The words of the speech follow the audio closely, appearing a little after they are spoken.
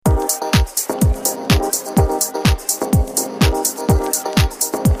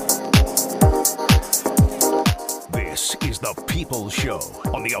This is the People's Show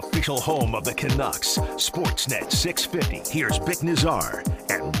on the official home of the Canucks, Sportsnet 650. Here's Vic Nazar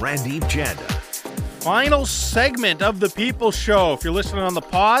and Randeep Janda. Final segment of the People's Show. If you're listening on the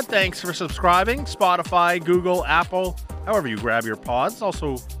pod, thanks for subscribing. Spotify, Google, Apple, however you grab your pods.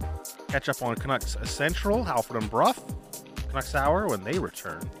 Also, catch up on Canucks Central, Halford and Bruff, Canucks Hour when they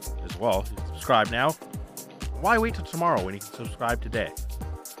return as well. You can subscribe now. Why wait till tomorrow when you can subscribe today?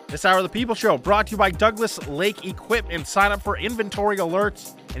 This hour of the People Show brought to you by Douglas Lake Equipment. Sign up for inventory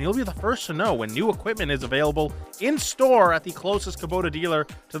alerts, and you'll be the first to know when new equipment is available in store at the closest Kubota dealer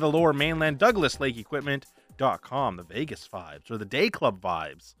to the Lower Mainland. DouglasLakeEquipment.com. The Vegas vibes, or the Day Club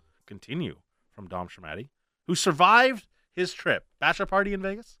vibes, continue from Dom Shamati, who survived his trip. Bachelor party in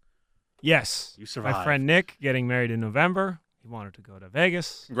Vegas? Yes. You survived. My friend Nick getting married in November. He wanted to go to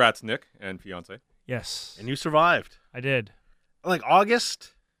Vegas. Congrats, Nick and fiance. Yes. And you survived. I did. Like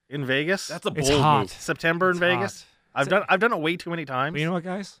August in Vegas? That's a bold It's hot. move. September in It's Vegas? hot. I've done it way too many times. But you know what,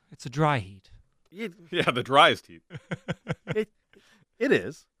 guys? It's a dry heat. Yeah, the driest heat. It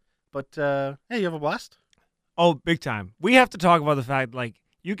is. But, hey, you have a blast? Oh, big time. We have to talk about the fact, like,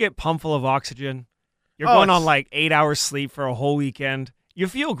 you get pumped full of oxygen. You're Oh, going on, it's- like, 8 hours sleep for a whole weekend. You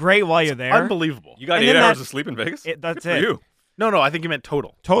feel great while you're there. Unbelievable. You got And 8 then hours that- of sleep in Vegas? That's Good it. for you. No, I think you meant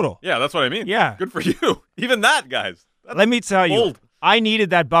total. Total. Yeah, that's what I mean. Yeah. Good for you. Even that, guys. That's Let me tell you, bold. I needed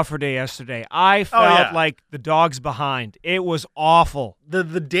that buffer day yesterday. I felt yeah. like the dog's behind. It was awful. The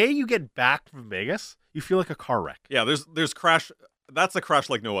day you get back from Vegas, you feel like a car wreck. Yeah, there's crash. That's a crash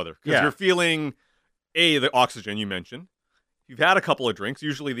like no other. Because Yeah. you're feeling, the oxygen you mentioned. You've had a couple of drinks.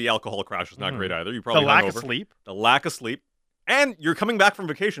 Usually the alcohol crash is not great either. You The probably lack of hungover. sleep. The lack of sleep. And you're coming back from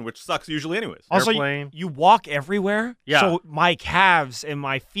vacation, which sucks usually anyways. Also, Airplane. you walk everywhere. Yeah. So my calves and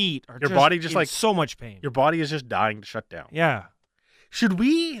my feet are Your body just in like- so much pain. Your body is just dying to shut down. Yeah. Should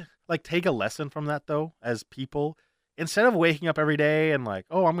we take a lesson from that though, as people? Instead of waking up every day and I'm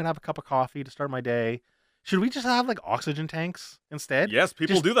gonna have a cup of coffee to start my day, should we just have oxygen tanks instead? Yes,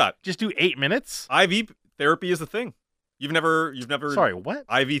 people Just- do that. Just do 8 minutes? IV therapy is a thing. You've never Sorry, what?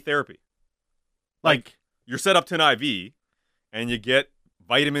 IV therapy. Like You're set up to an IV, and you get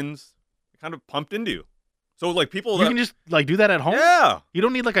vitamins kind of pumped into you. So people, you can just do that at home? yeah. You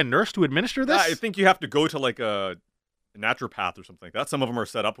don't need a nurse to administer this? I think you have to go to a naturopath or something like that. Some of them are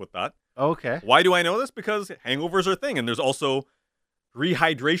set up with that. Okay. Why do I know this? Because hangovers are a thing, and there's also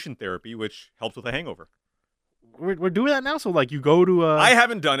rehydration therapy, which helps with a hangover. We're doing that now? So you go to I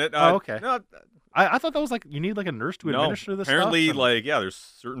haven't done it. Oh, okay. No, I thought that was you need a nurse to administer this apparently, stuff? and- there's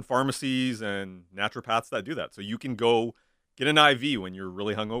certain pharmacies and naturopaths that do that. So you can go get an IV when you're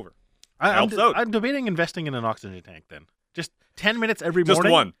really hungover. helps out. I'm debating investing in an oxygen tank then. Just 10 minutes every Just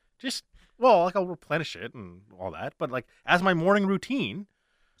morning. one. I'll replenish it and all that. But as my morning routine,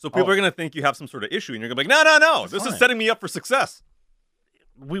 So people Oh. are going to think you have some sort of issue, and you're going to be like, no, That's this fine. is setting me up for success.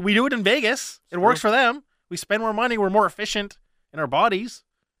 we do it in Vegas. It True. works for them. We spend more money. We're more efficient in our bodies.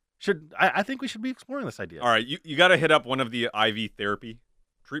 I think we should be exploring this idea. All right, you got to hit up one of the IV therapy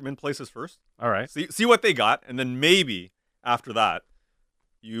treatment places first. All right. See what they got, and then maybe after that,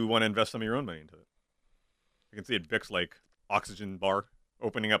 you want to invest some of your own money into it. You can see at Vic's oxygen bar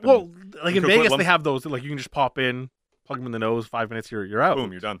opening up. Well, in Coquitlam. Vegas, they have those. You can just pop in, plug them in the nose, 5 minutes, you're out.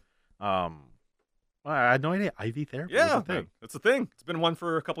 Boom, you're done. I had no idea. IV therapy. was Yeah, a thing. man, it's a thing. It's been one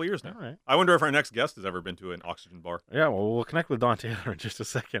for a couple of years now. All right. I wonder if our next guest has ever been to an oxygen bar. Yeah, well, we'll connect with Don Taylor in just a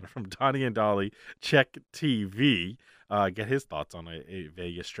second from Donnie and Dolly Check TV. Get his thoughts on a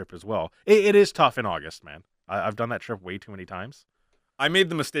Vegas trip as well. It is tough in August, man. I've done that trip way too many times. I made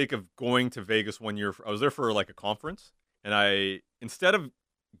the mistake of going to Vegas one year. I was there for a conference, and instead of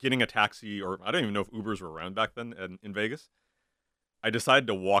getting a taxi, or I don't even know if Ubers were around back then in Vegas, I decided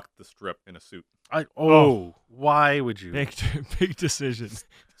to walk the strip in a suit. Why would you? Big decision.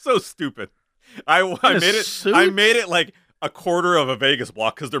 So stupid. I a made it. suit? I made it a quarter of a Vegas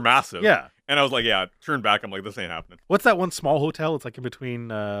block because they're massive. Yeah. And I was like, yeah. Turned back. I'm like, this ain't happening. What's that one small hotel? It's in between.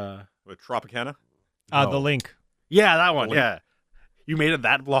 With Tropicana. No. The link. Yeah, that one. Link. Yeah. You made it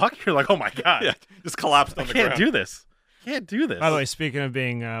that block? You're like, oh my God. Yeah, just collapsed I on the can't ground. do this. Can't do this. By the way, speaking of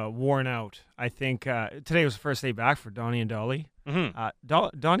being worn out, I think today was the first day back for Donnie and Dolly. Mhm.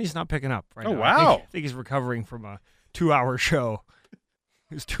 Donnie's not picking up right Oh, now. wow. I think he's recovering from a 2-hour show.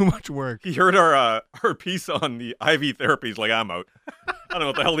 It was too much work. He heard our piece on the IV therapy. He's like, I'm out. I don't know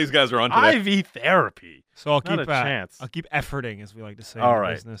what the hell these guys are on today. IV therapy. So I'll Not keep a chance. I'll keep efforting, as we like to say All in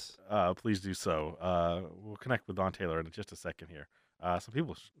right. business. Please do so. We'll connect with Don Taylor in just a second here. Some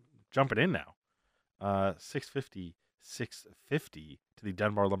people jumping in now. 650 650 to the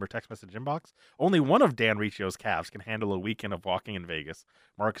Dunbar Lumber text message inbox. Only one of Dan Riccio's calves can handle a weekend of walking in Vegas.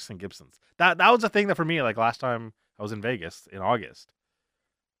 Marcus and Gibson's. That was a thing that for me, like last time I was in Vegas in August,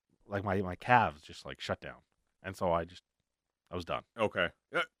 like my calves just like shut down, and so I was done. Okay.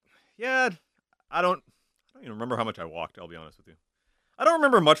 Yeah. I don't even remember how much I walked. I'll be honest with you. I don't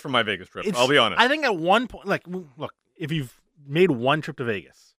remember much from my Vegas trip. I'll be honest. I think at one point, like, look, if you've made one trip to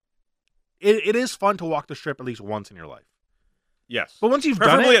Vegas, it is fun to walk the strip at least once in your life. Yes. But once you've done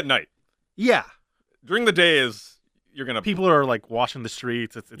preferably it, at night. yeah, During the day you're gonna. people are like washing the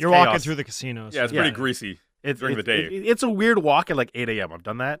streets. It's You're chaos. walking through the casinos. Yeah, it's pretty greasy during the day. It's a weird walk at like 8 a.m. I've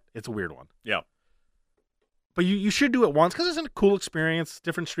done that. It's a weird one. Yeah. But you should do it once because it's a cool experience.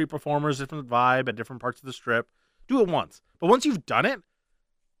 Different street performers, different vibe at different parts of the strip. Do it once. But once you've done it,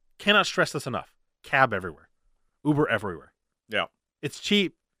 cannot stress this enough. Cab everywhere. Uber everywhere. Yeah. It's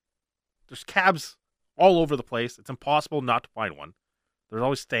cheap. There's cabs all over the place. It's impossible not to find one. There's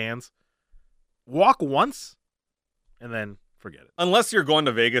always stands. Walk once and then forget it. Unless you're going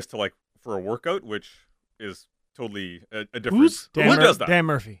to Vegas for a workout, which is totally a different. Who does that? Dan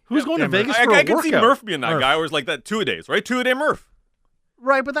Murphy. Who's going to Dan Murphy. Vegas for a I can workout? see Murph being that Murph. guy who's like that 2-a-days, right? 2-a-day Murph.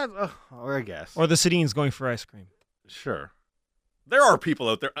 Right, but that, I guess. Or the Sedines going for ice cream. Sure. There are people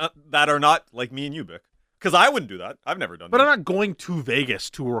out there that are not like me and you, Bick. Because I wouldn't do that. I've never done But that. I'm not going to Vegas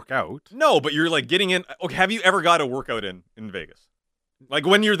to work out. No, but you're like getting in. Okay, have you ever got a workout in Vegas? Like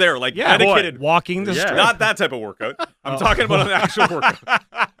when you're there, like Yeah, dedicated. walking the Yeah. strip. Not that type of workout. I'm talking about an actual workout.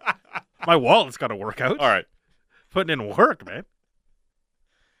 My wallet's got to work out. All right. Putting in work, man.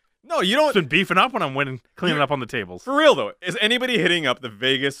 No, you It's don't. been beefing up when I'm cleaning up on the tables. For real, though, is anybody hitting up the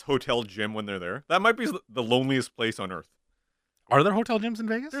Vegas hotel gym when they're there? That might be the loneliest place on earth. Are there hotel gyms in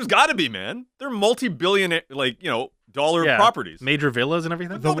Vegas? There's got to be, man. They're multi-billion, dollar Yeah. properties. Major villas and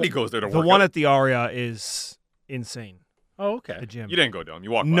everything? Nobody goes there to The work one out. at the Aria is insane. Oh, okay. The gym. You didn't go down.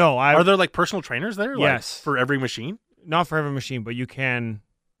 You walked by. No, Are there like personal trainers there? Like, Yes. for every machine? not for every machine, but you can.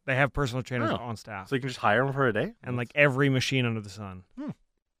 They have personal trainers Oh. on staff, So you can just hire them for a day? and like every machine under the sun.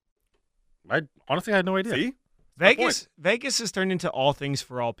 I honestly had no idea. See? Vegas has turned into all things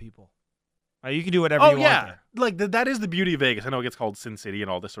for all people. You can do whatever Oh, you yeah. want there. Like, that is the beauty of Vegas. I know it gets called Sin City and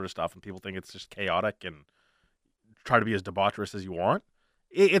all this sort of stuff, and people think it's just chaotic and try to be as debaucherous as you want.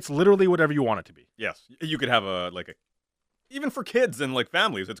 It's literally whatever you want it to be. Yes. You could have even for kids and like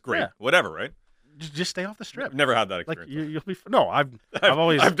families, it's great. Yeah. Whatever, right? Just stay off the strip. I've never had that Like, experience. you'll be... No, I've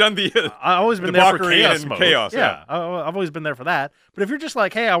always... I've done the. I've always been there for debauchery chaos and mode. chaos, Yeah, I've always been there for that. But if you're just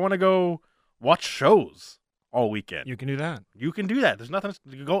like, hey, I want to go watch shows all weekend, You can do that. you can do that. There's nothing.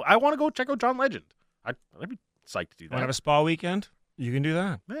 You can go. I want to go check out John Legend. I'd be psyched to do Want to have that. a spa weekend? You can do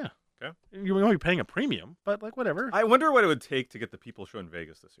that. Yeah. Okay. You're going to be paying a premium, but like whatever. I wonder what it would take to get the People Show in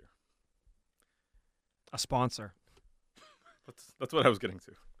Vegas this year. A sponsor. That's what I was getting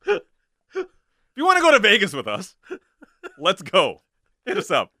to. If you want to go to Vegas with us, let's go. Hit us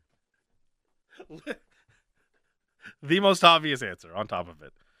up. The most obvious answer on top of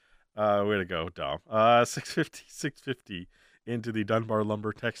it. Way to go, Dom. 650 into the Dunbar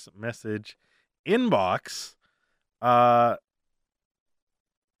Lumber text message inbox.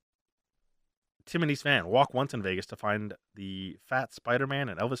 Timothy's fan. Walk once in Vegas to find the fat Spider-Man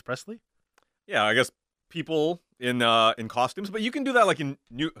and Elvis Presley. Yeah, I guess people in costumes, but you can do that like in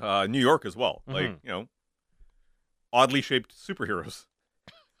New York as well. Like, oddly shaped superheroes.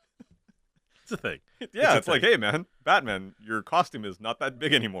 It's a thing. Yeah, a it's like, thing. hey man, Batman, your costume is not that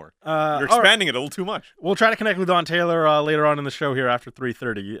big anymore. You're All right. expanding it a little too much. We'll try to connect with Don Taylor later on in the show here after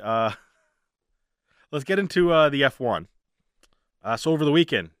 3:30. Let's get into the F1. So over the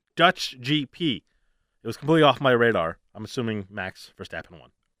weekend, Dutch GP. It was completely off my radar. I'm assuming Max Verstappen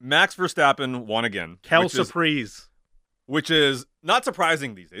won. Max Verstappen won again. Quelle which is- surprise. which is not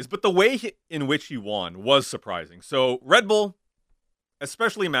surprising these days, but the way in which he won was surprising. So Red Bull,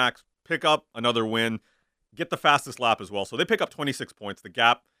 especially Max, pick up another win, get the fastest lap as well. So they pick up 26 points. The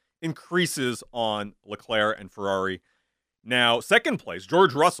gap increases on Leclerc and Ferrari. Now, second place,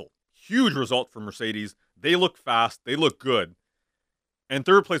 George Russell. Huge result for Mercedes. They look fast. They look good. And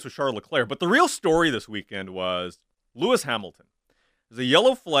third place was Charles Leclerc. But the real story this weekend was Lewis Hamilton. There's a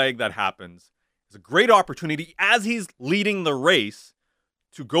yellow flag that happens. It's a great opportunity as he's leading the race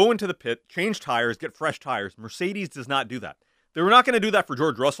to go into the pit, change tires, get fresh tires. Mercedes does not do that. They were not going to do that for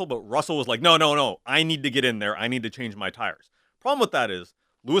George Russell, but Russell was like, no, I need to get in there. I need to change my tires. Problem with that is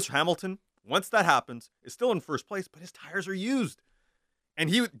Lewis Hamilton, once that happens, is still in first place, but his tires are used. And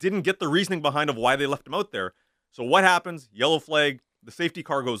he didn't get the reasoning behind of why they left him out there. So what happens? Yellow flag, the safety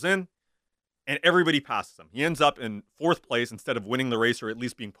car goes in, and everybody passes him. He ends up in fourth place instead of winning the race or at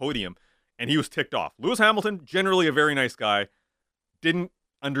least being podium. and he was ticked off. Lewis Hamilton, generally a very nice guy, didn't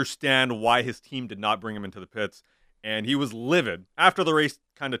understand why his team did not bring him into the pits, and he was livid. After the race,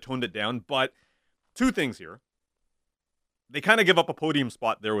 kind of toned it down, but two things here. They kind of give up a podium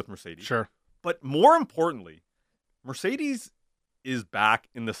spot there with Mercedes. Sure. But more importantly, Mercedes is back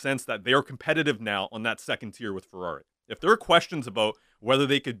in the sense that they are competitive now on that second tier with Ferrari. If there are questions about whether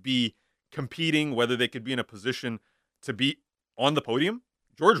they could be competing, whether they could be in a position to be on the podium,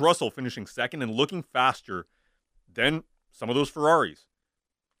 George Russell finishing second and looking faster than some of those Ferraris.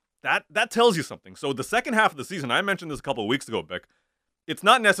 That tells you something. So the second half of the season, I mentioned this a couple of weeks ago, Bick, it's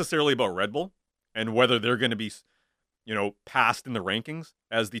not necessarily about Red Bull and whether they're going to be, passed in the rankings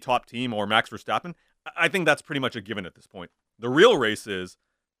as the top team or Max Verstappen. I think that's pretty much a given at this point. The real race is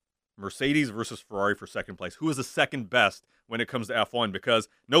Mercedes versus Ferrari for second place. Who is the second best when it comes to F1? Because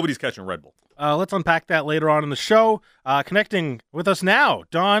nobody's catching Red Bull. Let's unpack that later on in the show. Connecting with us now,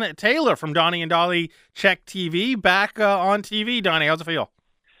 Don Taylor from Donnie and Dolly Check TV, back on TV. Donnie, how's it feel?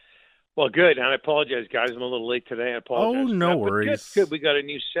 Well, good. And I apologize, guys. I'm a little late today. I apologize. Oh, no worries. Good. We got a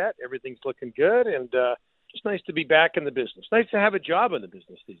new set. Everything's looking good. And just nice to be back in the business. Nice to have a job in the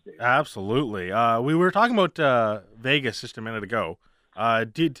business these days. Absolutely. We were talking about Vegas just a minute ago.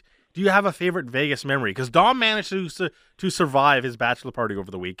 Do you have a favorite Vegas memory? Because Dom managed to survive his bachelor party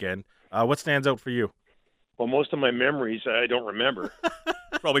over the weekend. What stands out for you? Well, most of my memories I don't remember.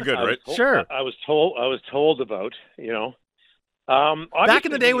 Probably good, right? Sure. I was told about, Back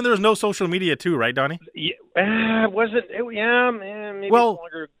in the day when there was no social media too, right, Donnie? Yeah, wasn't it? Yeah, man. Maybe Well,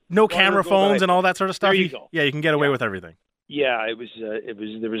 longer, no camera phones and all that sort of stuff. There you go. Yeah, you can get away with everything. Yeah, it was.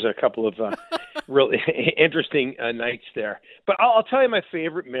 There was a couple of really interesting nights there. But I'll tell you, my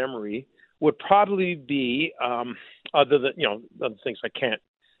favorite memory would probably be, other than other things I can't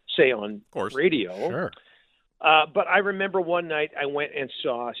say on radio. Sure. But I remember one night I went and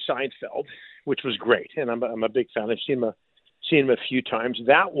saw Seinfeld, which was great, and I'm a big fan. I've seen him a few times.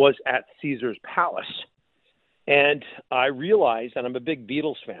 That was at Caesar's Palace. And I realized, and I'm a big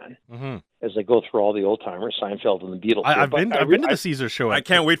Beatles fan, as I go through all the old timers, Seinfeld and the Beatles. I've been to the Caesar show. I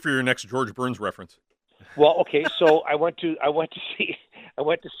can't wait for your next George Burns reference. Well, okay, so I went to see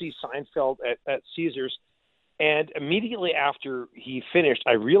Seinfeld at Caesars, and immediately after he finished,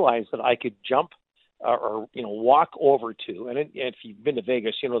 I realized that I could jump or walk over to, and if you've been to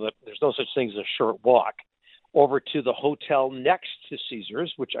Vegas, you know that there's no such thing as a short walk, over to the hotel next to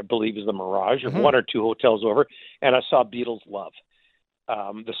Caesars, which I believe is the Mirage, one or two hotels over, and I saw Beatles Love,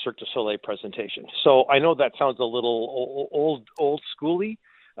 the Cirque du Soleil presentation. So I know that sounds a little old schooly,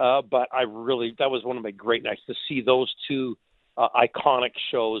 but that was one of my great nights to see those two iconic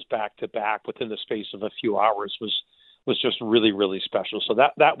shows back to back within the space of a few hours was just really, really special. So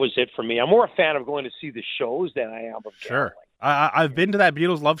that was it for me. I'm more a fan of going to see the shows than I am of gambling. I've been to that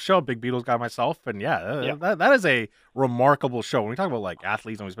Beatles Love show, big Beatles guy myself, and that is a remarkable show. When we talk about like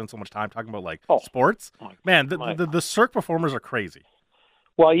athletes and we spend so much time talking about like sports, man, the Cirque performers are crazy.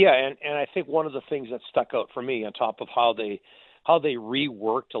 Well, yeah, and I think one of the things that stuck out for me, on top of how they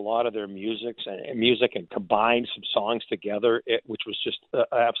reworked a lot of their music and combined some songs together, which was just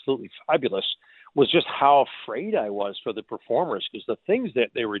absolutely fabulous, was just how afraid I was for the performers, because the things that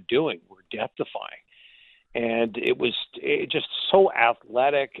they were doing were death-defying. And it was just so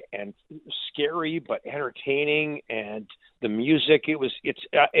athletic and scary, but entertaining. And the music,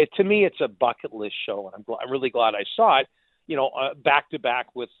 to me, it's a bucket list show, and I'm really glad I saw it, back to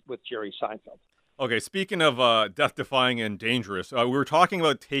back with Jerry Seinfeld. Okay, speaking of death-defying and dangerous, we were talking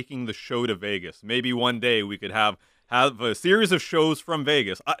about taking the show to Vegas. Maybe one day we could have a series of shows from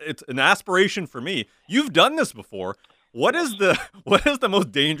Vegas. It's an aspiration for me. You've done this before. What is the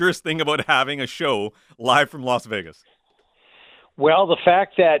most dangerous thing about having a show live from Las Vegas? Well, the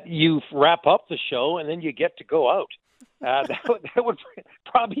fact that you wrap up the show and then you get to go out. That would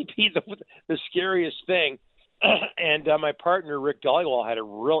probably be the scariest thing. And my partner, Rick Dollywall, had a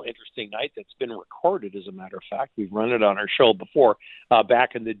real interesting night that's been recorded, as a matter of fact. We've run it on our show before,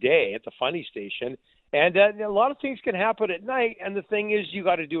 back in the day at the Funny Station. And a lot of things can happen at night, and the thing is you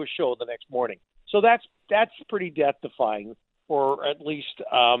got to do a show the next morning. So that's pretty death-defying, or at least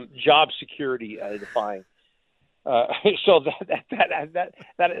job security defying. So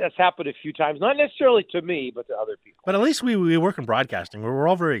that's happened a few times, not necessarily to me, but to other people. But at least we work in broadcasting. We're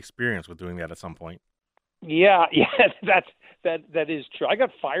all very experienced with doing that at some point. Yeah, that is true. I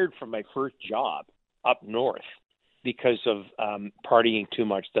got fired from my first job up north because of partying too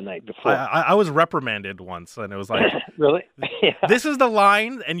much the night before. I was reprimanded once, and it was like, really? Yeah. This is the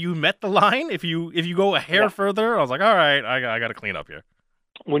line, and you met the line. If you go a hair further, I was like, all right, I got to clean up here.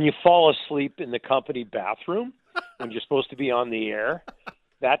 When you fall asleep in the company bathroom when you're supposed to be on the air,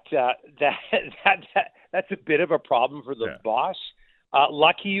 that's a bit of a problem for the boss.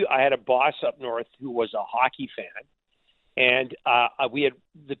 Lucky I had a boss up north who was a hockey fan, and we had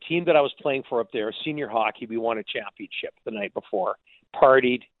the team that I was playing for up there, senior hockey. We won a championship the night before,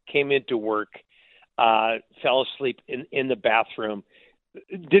 partied, came into work, fell asleep in the bathroom.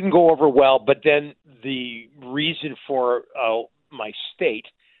 It didn't go over well, but then the reason for my state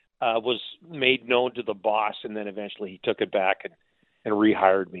was made known to the boss, and then eventually he took it back and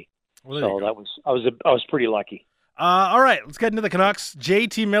rehired me. Well, so I was pretty lucky. All right, let's get into the Canucks.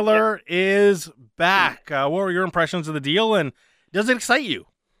 JT Miller is back. What were your impressions of the deal, and does it excite you?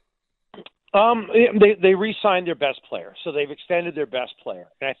 They re-signed their best player, so they've extended their best player,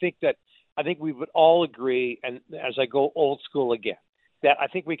 and I think we would all agree. And as I go old school again, that I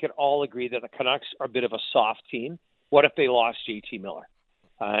think we could all agree that the Canucks are a bit of a soft team. What if they lost JT Miller?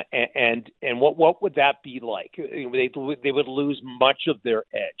 And what would that be like? They would lose much of their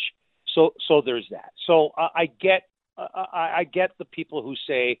edge. So there's that. So I get the people who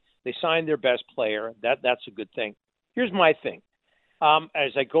say they signed their best player. That's a good thing. Here's my thing.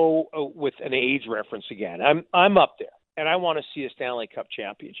 As I go with an age reference again, I'm up there, and I want to see a Stanley Cup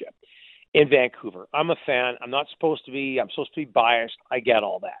championship in Vancouver. I'm a fan. I'm supposed to be biased. I get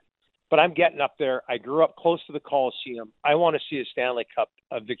all that. But I'm getting up there. I grew up close to the Coliseum. I want to see a Stanley Cup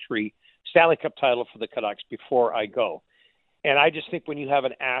victory, Stanley Cup title for the Canucks before I go. And I just think when you have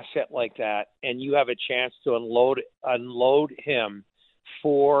an asset like that and you have a chance to unload him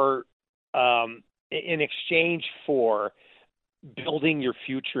for in exchange for building your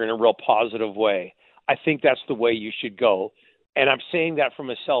future in a real positive way, I think that's the way you should go. And I'm saying that from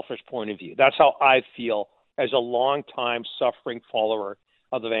a selfish point of view. That's how I feel as a long-time suffering follower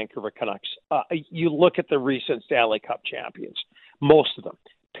of the Vancouver Canucks. You look at the recent Stanley Cup champions, most of them,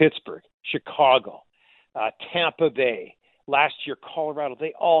 Pittsburgh, Chicago, Tampa Bay, last year Colorado,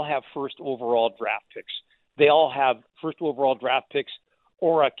 they all have first overall draft picks. They all have first overall draft picks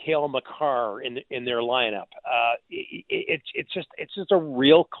or a Cale Makar in their lineup. It's just a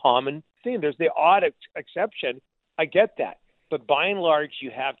real common thing. There's the odd exception. I get that. But by and large, you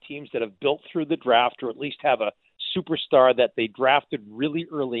have teams that have built through the draft or at least have a superstar that they drafted really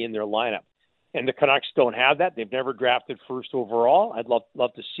early in their lineup. And the Canucks don't have that. They've never drafted first overall. I'd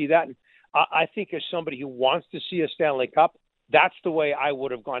love to see that. And I think as somebody who wants to see a Stanley Cup, that's the way I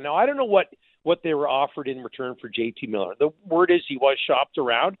would have gone. Now, I don't know what they were offered in return for JT Miller. The word is he was shopped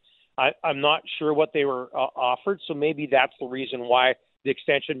around. I'm not sure what they were offered, so maybe that's the reason why the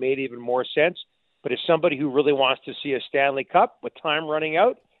extension made even more sense. But as somebody who really wants to see a Stanley Cup with time running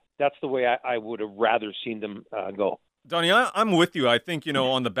out, that's the way I would have rather seen them go. Donnie, I'm with you. I think,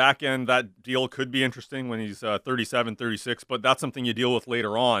 on the back end, that deal could be interesting when he's 37, 36, but that's something you deal with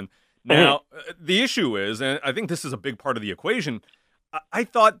later on. Now, the issue is, and I think this is a big part of the equation, I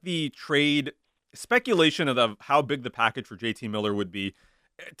thought the trade speculation of how big the package for JT Miller would be,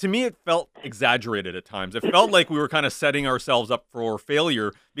 to me, it felt exaggerated at times. It felt like we were kind of setting ourselves up for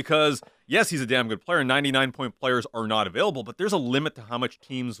failure because, yes, he's a damn good player. 99-point players are not available, but there's a limit to how much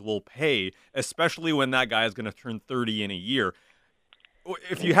teams will pay, especially when that guy is going to turn 30 in a year.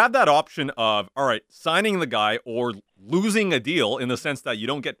 If you have that option of, all right, signing the guy or losing a deal in the sense that you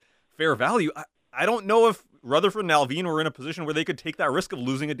don't get fair value, I don't know if Rutherford and Alvin were in a position where they could take that risk of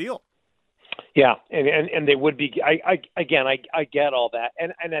losing a deal. Yeah, and they would be. I get all that,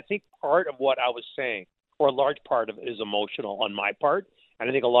 and I think part of what I was saying, or a large part of it, is emotional on my part, and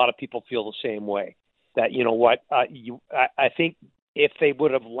I think a lot of people feel the same way. That I think if they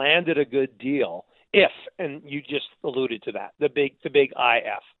would have landed a good deal, and you just alluded to that, the big if, the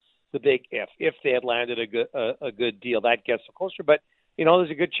big if they had landed a good deal, that gets closer. But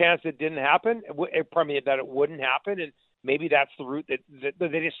there's a good chance it didn't happen. That it wouldn't happen, and maybe that's the route that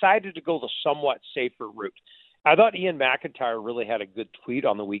they decided to go the somewhat safer route. I thought Ian McIntyre really had a good tweet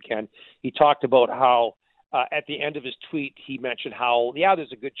on the weekend. He talked about how at the end of his tweet, he mentioned how,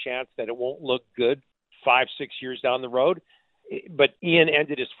 there's a good chance that it won't look good 5-6 years down the road. But Ian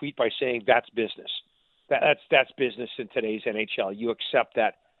ended his tweet by saying that's business. That's business in today's NHL. You accept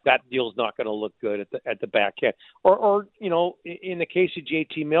that deal's not going to look good at the back end. Or in the case of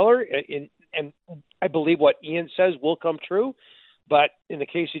JT Miller, and I believe what Ian says will come true, but in the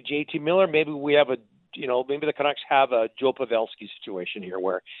case of JT Miller, maybe we have maybe the Canucks have a Joe Pavelski situation here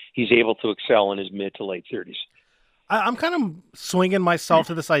where he's able to excel in his mid to late 30s. I'm kind of swinging myself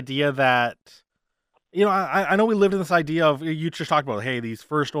to this idea that, I know we lived in this idea of, you just talked about, hey, these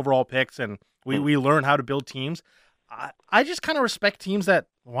first overall picks, and we learn how to build teams. I just kind of respect teams that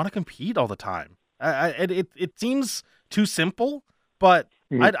want to compete all the time. It seems too simple, but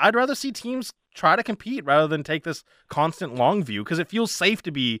I'd rather see teams try to compete rather than take this constant long view, because it feels safe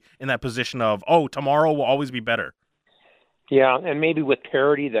to be in that position of, oh, tomorrow will always be better. Yeah, and maybe with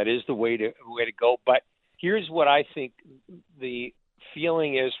parity, that is the way to go. But here's what I think the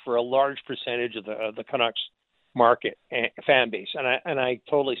feeling is for a large percentage of the Canucks market and fan base, and I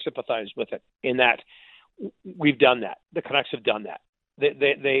totally sympathize with it. In that we've done that, the Canucks have done that.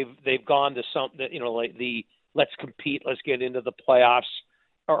 They've gone to some, like the let's compete, let's get into the playoffs,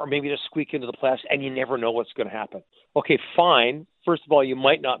 or maybe just squeak into the playoffs, and you never know what's going to happen. Okay, fine. First of all, you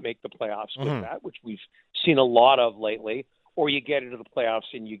might not make the playoffs with that, which we've seen a lot of lately, or you get into the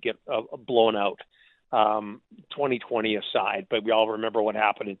playoffs and you get blown out. 2020 aside, but we all remember what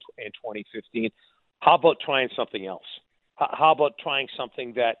happened in 2015. How about trying something else? How about trying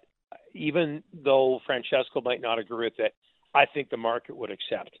something that, even though Francesco might not agree with it, I think the market would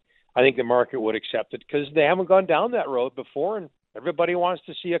accept. I think the market would accept it because they haven't gone down that road before, and everybody wants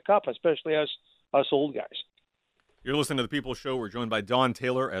to see a cup, especially us old guys. You're listening to The People Show. We're joined by Don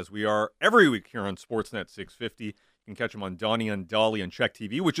Taylor, as we are every week here on Sportsnet 650. You can catch him on Donnie and Dolly and Check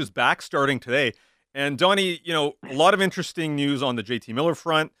TV, which is back starting today. And Donnie, a lot of interesting news on the JT Miller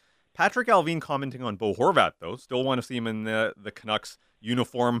front. Patrick Allvin commenting on Bo Horvat, though. Still want to see him in the Canucks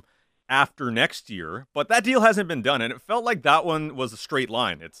uniform after next year. But that deal hasn't been done, and it felt like that one was a straight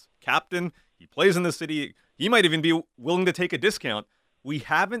line. It's captain. He plays in the city. He might even be willing to take a discount. We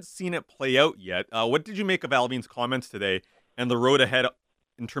haven't seen it play out yet. What did you make of Allvin's comments today and the road ahead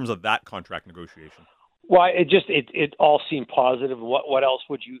in terms of that contract negotiation? Well, it all seemed positive. What else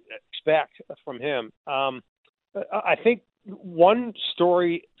would you expect from him? I think one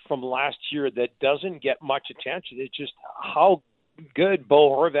story from last year that doesn't get much attention is just how good Bo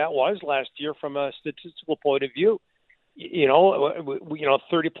Horvat was last year from a statistical point of view.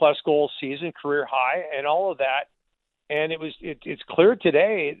 30-plus goal season, career high, and all of that. And it's clear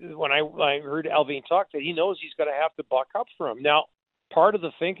today when I heard Allvin talk that he knows he's going to have to buck up for him. Now, part of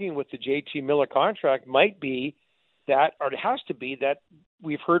the thinking with the JT Miller contract might be that, or it has to be that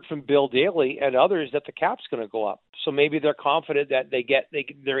we've heard from Bill Daly and others that the cap's going to go up. So maybe they're confident that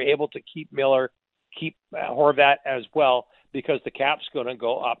they're able to keep Miller, keep Horvat as well, because the cap's going to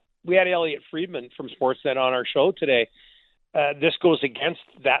go up. We had Elliot Friedman from Sportsnet on our show today. This goes against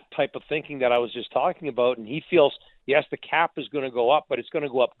that type of thinking that I was just talking about, and he feels, yes, the cap is going to go up, but it's going to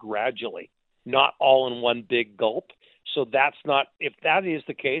go up gradually, not all in one big gulp. So that's not, if that is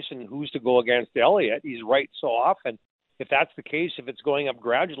the case, and who's to go against Elliott? He's right so often. If that's the case, if it's going up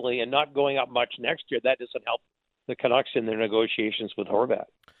gradually and not going up much next year, that doesn't help the Canucks in their negotiations with Horvat.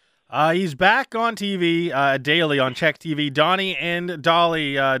 He's back on TV daily on Check TV. Donnie and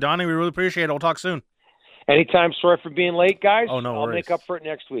Dolly. Donnie, we really appreciate it. We'll talk soon. Anytime. Sorry for being late, guys. Oh, no I'll worries. make up for it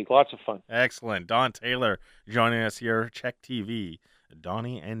next week. Lots of fun. Excellent. Don Taylor joining us here. Check TV.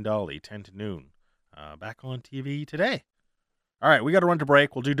 Donnie and Dolly, 10 to noon. Back on TV today. All right, we got to run to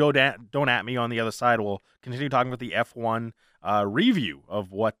break. We'll do Don't At Me on the other side. We'll continue talking about the F1 review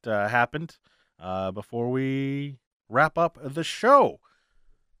of what happened before we wrap up the show.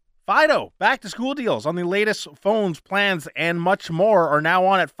 Fido, back-to-school deals on the latest phones, plans, and much more are now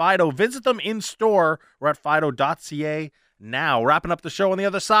on at Fido. Visit them in-store or at fido.ca now. Wrapping up the show on the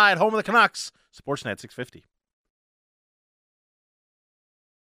other side, home of the Canucks, Sportsnet 650.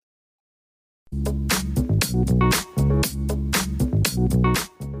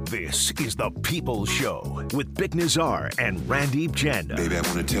 This is The People Show with Bick Nazar and Randeep Janda. Baby, I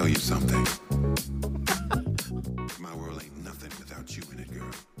want to tell you something. My world ain't nothing without you in it, girl.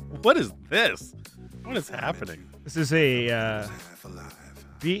 What is this? What is happening? This is a Half alive.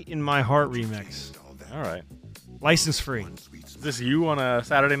 Beat in My Heart remix. All right. License free. Is this you on a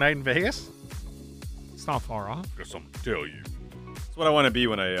Saturday night in Vegas? It's not far off. Got something to tell you. That's what I want to be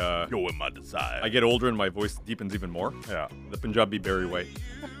when I You're in my desire. I get older and my voice deepens even more. Yeah. The Punjabi Barry White.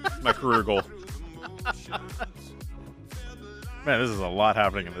 It's my career goal. Man, this is a lot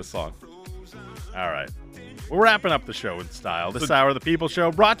happening in this song. All right. We're wrapping up the show in style. This hour of The People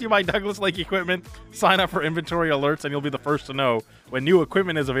Show brought to you by Douglas Lake Equipment. Sign up for inventory alerts and you'll be the first to know when new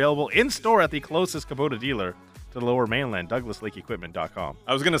equipment is available in-store at the closest Kubota dealer to the Lower Mainland, douglaslakeequipment.com.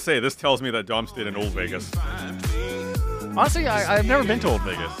 I was going to say, this tells me that Dom stayed in Old Vegas. Honestly, I've never been to Old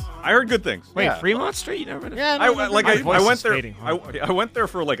Vegas. I heard good things. Wait, Yeah. Fremont Street? You never been? Yeah, I went there. fading. I went there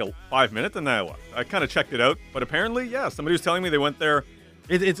for like 5 minutes and then I left. I kind of checked it out, but apparently, yeah, somebody was telling me they went there,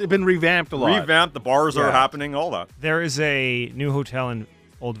 It's been revamped a lot. revamped, the bars are Yeah. happening, all that. There is a new hotel in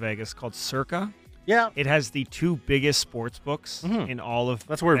Old Vegas called Circa. Yeah. It has the two biggest sports books Mhm. in all of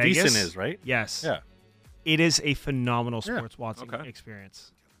That's where Vegas. VSiN is, right? Yes. Yeah. It is a phenomenal Yeah. sports watching Okay.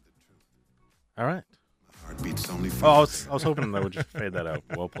 experience. All right. Heart beats only Oh, I was hoping that would just fade that out.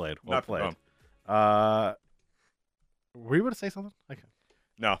 Well played. Well Not played. Dom. Were you going to say something? Okay.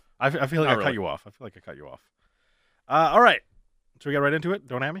 No. I feel like Not I cut really. you off. All right. Should we get right into it?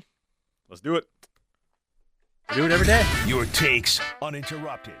 Don't at me. Let's do it. We do it every day. Your takes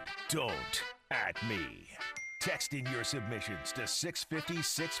uninterrupted. Don't at me. Text in your submissions to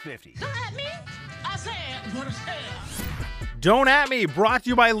 650-650. Don't at me. Brought to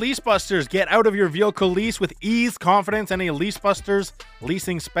you by LeaseBusters. Get out of your vehicle lease with ease, confidence, and a LeaseBusters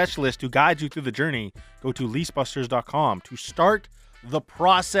leasing specialist who guides you through the journey. Go to leasebusters.com to start the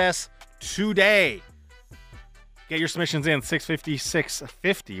process today. Get your submissions in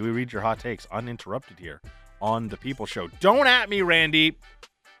 650-650. We read your hot takes uninterrupted here on The People Show. Don't at me, Randy.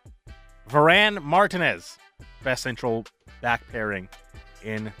 Varane Martinez, best central back pairing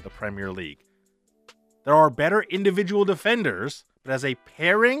in the Premier League. There are better individual defenders, but as a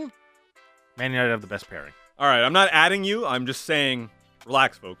pairing, Man United have the best pairing. All right, I'm not adding you. I'm just saying,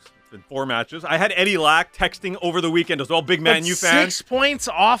 relax, folks. It's been 4 matches. I had Eddie Lack texting over the weekend as well, big Man U fan. 6 points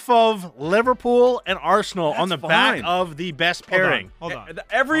off of Liverpool and Arsenal on the That's back fine. of the best pairing. Hold on.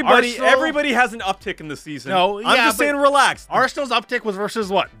 Everybody Arsenal- has an uptick in the season. No, I'm yeah, just but saying, relax. Arsenal's uptick was versus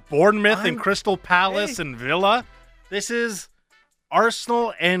what? Bournemouth and I'm- Crystal Palace Hey. and Villa. This is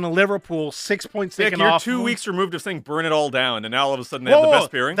Arsenal and Liverpool, 6 points Dick, taken you're off. 2 weeks removed of saying burn it all down, and now all of a sudden they have the Whoa,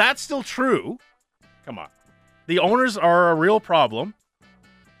 best pairing. That's still true. Come on. The owners are a real problem,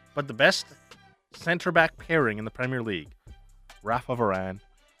 but the best center back pairing in the Premier League: Rafa Varane,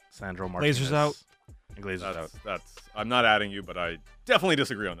 Sandro Martinez. Glazer's out. And Glazer's out. That's. I'm not adding you, but I definitely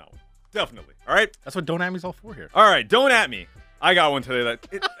disagree on that one. Definitely. All right. That's what Don't At Me's all for here. All right. Don't at me. I got one today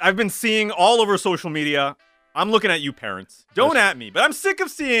I've been seeing all over social media. I'm looking at you, parents. Don't at me, but I'm sick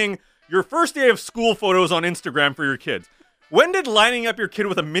of seeing your first day of school photos on Instagram for your kids. When did lining up your kid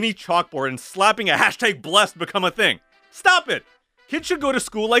with a mini chalkboard and slapping a hashtag blessed become a thing? Stop it. Kids should go to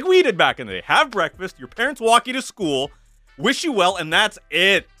school like we did back in the day. Have breakfast, your parents walk you to school, wish you well, and that's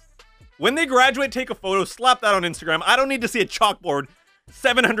it. When they graduate, take a photo, slap that on Instagram. I don't need to see a chalkboard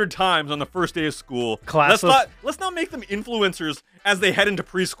 700 times on the first day of school. Class Let's not make them influencers as they head into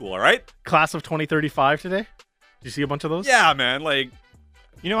preschool, all right? Class of 2035 today. Did you see a bunch of those? Yeah, man. Like,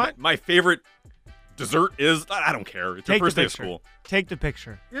 You know what? my favorite dessert is, I don't care. It's your Take the first day of picture. school. Take the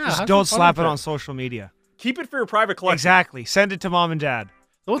picture. Yeah, Just have don't some fun slap with it it. on social media. Keep it for your private collection. Exactly. Send it to mom and dad.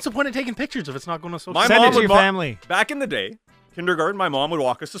 What's the point of taking pictures if it's not going to social? My Send mom it to would your mo- family. Back in the day, kindergarten, my mom would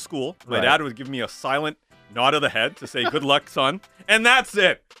walk us to school. My Right. dad would give me a silent nod of the head to say, good luck, son. And that's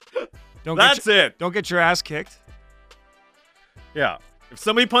it. Don't That's get it. Don't get your ass kicked. Yeah. If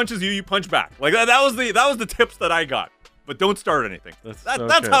somebody punches you, you punch back. Like that was the tips that I got. But don't start anything. That's That's so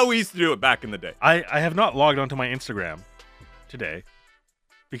good. how we used to do it back in the day. I have not logged onto my Instagram today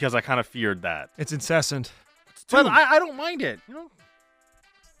because I kind of feared that. It's incessant. But I don't mind it, you know?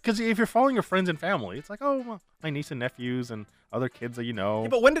 Because if you're following your friends and family, it's like, oh, well, my niece and nephews and other kids that you know. Yeah,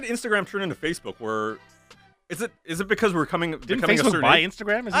 but when did Instagram turn into Facebook? Where is it because we're Didn't becoming a Facebook certain buy age?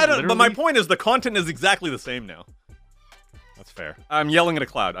 Instagram? Is I it don't. But my literally- point is the content is exactly the same now. That's fair. I'm yelling at a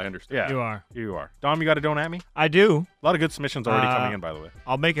cloud. I understand. Yeah. You are. You are. Dom, you got a Don't At Me? I do. A lot of good submissions already Uh, coming in, by the way.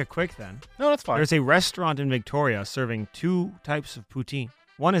 I'll make it quick then. No, that's fine. There's a restaurant in Victoria serving 2 types of poutine.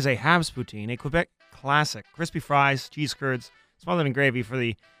 One is a Habs poutine, a Quebec classic. Crispy fries, cheese curds, smothered in gravy for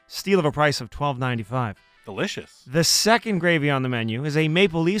the steal of a price of $12.95. Delicious. The second gravy on the menu is a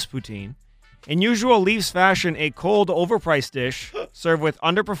Maple Leafs poutine. In usual Leafs fashion, a cold, overpriced dish served with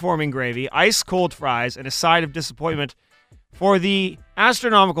underperforming gravy, ice-cold fries, and a side of disappointment for the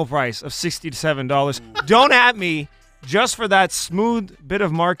astronomical price of $67. Don't at me. Just for that smooth bit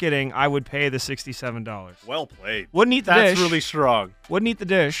of marketing, I would pay the $67. Well played. Wouldn't eat the That's dish. really strong. Wouldn't eat the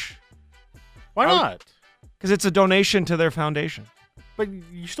dish Why I would- not? because it's a donation to their foundation. But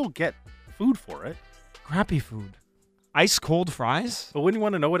you still get food for it. Crappy food. Ice-cold fries? But wouldn't you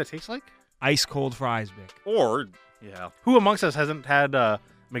want to know what it tastes like? Ice-cold fries, Vic. Or yeah, Who amongst us hasn't had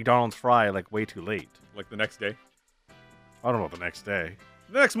McDonald's fry like way too late? like the next day, I don't know, the next day.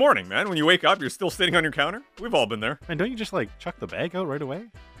 the next morning, man. When you wake up, you're still sitting on your counter. We've all been there. Man, don't you just like chuck the bag out right away?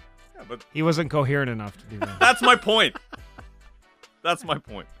 Yeah, but He wasn't coherent enough to do that. that's my point. That's my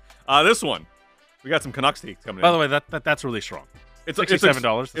point. This one, we got some Canucks takes coming By in. the way, that's really strong. It's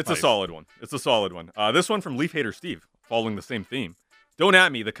 $67, It's that's a nice. solid one. It's a solid one. This one from Leaf Hater Steve, following the same theme. Don't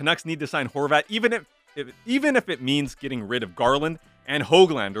at me. The Canucks need to sign Horvat, even if it means getting rid of Garland and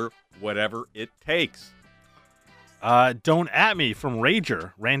Höglander, whatever it takes. Don't at me from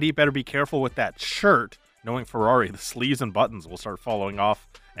Rager. Randy, better be careful with that shirt. Knowing Ferrari, the sleeves and buttons will start falling off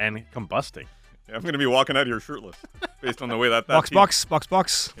and combusting. Yeah, I'm gonna be walking out of here shirtless, based on the way that Box.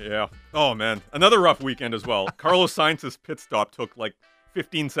 Yeah. Oh man, another rough weekend as well. Carlos Sainz's pit stop took like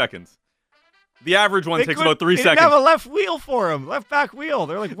 15 seconds. The average one takes about 3 They seconds. didn't have a left wheel for him, left back wheel.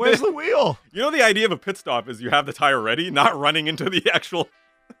 They're like, where's the wheel? You know, the idea of a pit stop is you have the tire ready, not running into the actual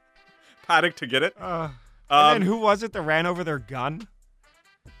paddock to get it. And then who was it that ran over their gun?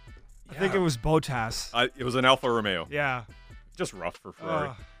 I think Yeah. it was Bottas. It was an Alfa Romeo. Yeah. Just rough for Ferrari.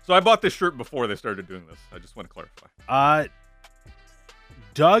 Ugh. So I bought this shirt before they started doing this. I just want to clarify.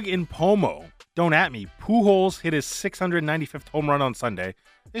 Doug in Pomo. Don't at me. Pujols hit his 695th home run on Sunday.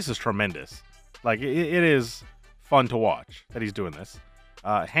 This is tremendous. Like, it is fun to watch that he's doing this.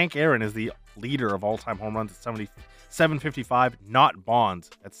 Hank Aaron is the leader of all-time home runs at 755, not Bonds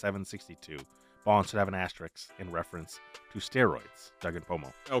at 762. Bonds should have an asterisk in reference to steroids. Doug in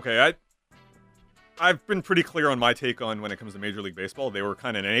Pomo. Okay, I've been pretty clear on my take on when it comes to Major League Baseball. They were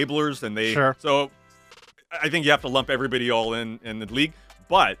kind of enablers, and Sure. So I think you have to lump everybody all in the league.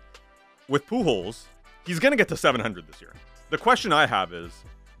 But with Pujols, he's going to get to 700 this year. The question I have is,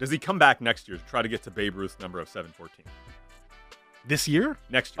 does he come back next year to try to get to Babe Ruth's number of 714? This year?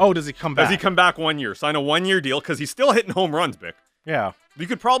 Next year. Oh, does he come back? Does he come back 1 year? Sign a 1 year deal? Because he's still hitting home runs, Bick. Yeah. You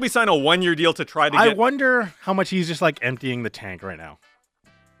could probably sign a 1 year deal to try to I get... wonder how much he's just like emptying the tank right now.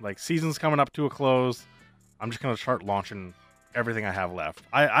 Like, season's coming up to a close. I'm just going to start launching everything I have left.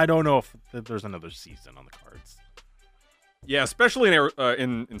 I don't know if there's another season on the cards. Yeah, especially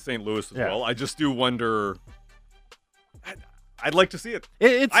in St. Louis as Yeah. well. I just do wonder... I'd like to see it.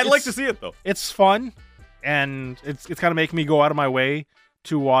 I'd like to see it, though. It's fun, and it's kind of making me go out of my way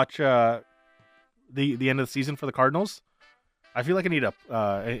to watch the end of the season for the Cardinals. I feel like I need an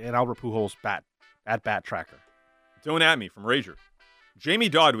Albert Pujols at-bat tracker. Don't at me from Rager. Jamie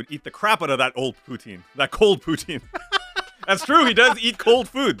Dodd would eat the crap out of that old poutine. That cold poutine. That's true. He does eat cold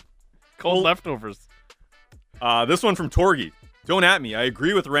food. Cold leftovers. This one from Torgy. Don't at me. I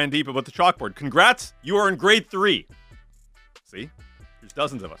agree with Randeep about the chalkboard. Congrats. You are in grade 3. See? There's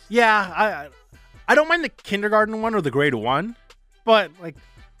dozens of us. Yeah, I don't mind the kindergarten one or the grade 1, but like,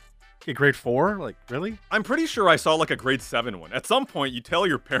 okay, grade 4, like really? I'm pretty sure I saw like a grade 7 one. At some point, you tell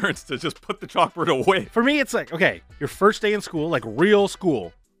your parents to just put the chalkboard away. For me, it's like, okay, your first day in school, like real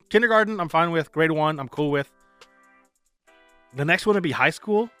school. Kindergarten, I'm fine with. Grade 1, I'm cool with. The next one would be high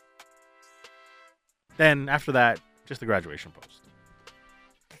school. Then after that, just the graduation post.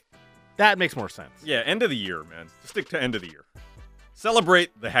 That makes more sense. Yeah, end of the year, man. Just stick to end of the year.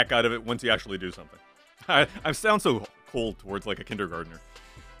 Celebrate the heck out of it once you actually do something. I sound so cold towards like a kindergartner.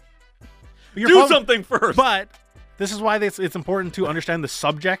 Do something first. But this is why it's important to understand the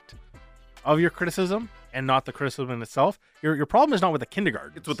subject of your criticism and not the criticism in itself. Your problem is not with the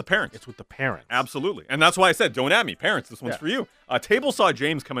kindergarten. It's with the parents. It's with the parents. Absolutely. And that's why I said, don't at me. Parents, this one's Yeah. for you. Table saw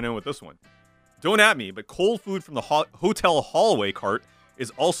James coming in with this one. Don't at me, but cold food from the hotel hallway cart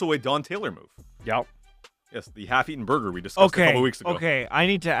is also a Don Taylor move. Yep. Yes, the half-eaten burger we discussed a couple weeks ago. Okay, I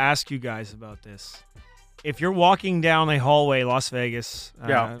need to ask you guys about this. If you're walking down a hallway, Las Vegas,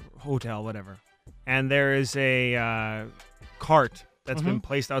 Yeah. hotel, whatever, and there is a cart that's been Mm-hmm.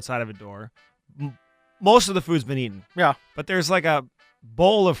 placed outside of a door, most of the food's been eaten, Yeah. but there's like a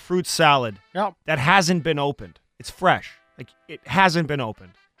bowl of fruit salad Yep. that hasn't been opened. It's fresh. Like, it hasn't been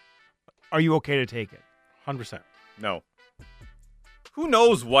opened. Are you okay to take it? 100%. No. Who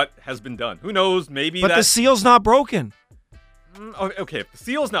knows what has been done? Who knows? Maybe But that... the seal's not broken. Okay, if the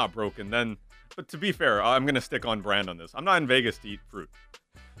seal's not broken, then... But to be fair, I'm going to stick on brand on this. I'm not in Vegas to eat fruit.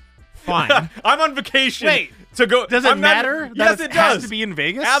 Fine. I'm on vacation Wait, to go... Does it I'm not- matter Yes, that it has does. to be in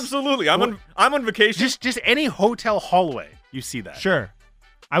Vegas? Absolutely. I'm on vacation. Just any hotel hallway, you see that. Sure.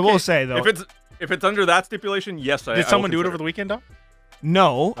 I will say, though, If it's under that stipulation, yes, I Did someone will do it consider over the weekend, though?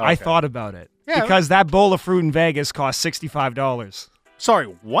 no, I Okay. thought about it. Yeah. Because that bowl of fruit in Vegas cost $65. Sorry,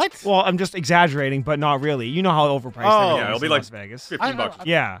 what? Well, I'm just exaggerating, but not really. You know how overpriced Oh. everything Yeah, it'll is be in like Las Vegas. 15 bucks.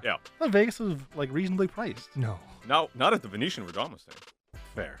 Yeah. Yeah. I thought Vegas was like reasonably priced. No. No, not at the Venetian where John was staying.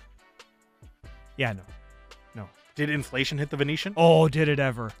 Fair. Yeah, no. Did inflation hit the Venetian? Oh, did it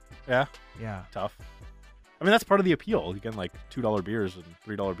ever? Yeah. Yeah. Tough. I mean, that's part of the appeal. You get like $2 beers and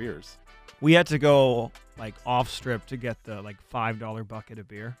 $3 beers. We had to go like off strip to get the like $5 bucket of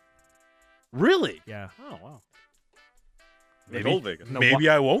beer. Really? Yeah. Oh, wow. Like old Vegas. No, Maybe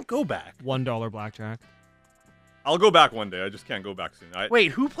I won't go back. $1 blackjack. I'll go back one day. I just can't go back soon.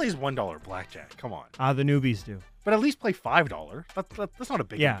 Wait, who plays $1 blackjack? Come on. The newbies do. But at least play $5. That's not a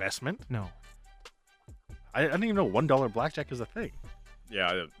big Yeah. investment. No. I didn't even know $1 blackjack is a thing. Yeah,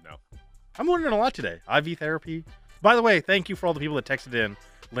 I don't know. I'm learning a lot today. IV therapy. By the way, thank you for all the people that texted in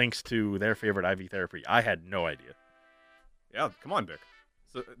links to their favorite IV therapy. I had no idea. Yeah, come on, Vic.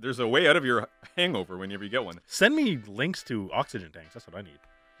 So there's a way out of your hangover whenever you get one. Send me links to oxygen tanks. That's what I need.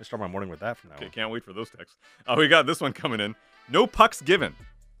 I start my morning with that from now Okay, on. can't wait for those texts. We got this one coming in. No pucks given.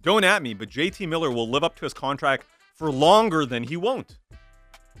 don't at me, but JT Miller will live up to his contract for longer than he won't.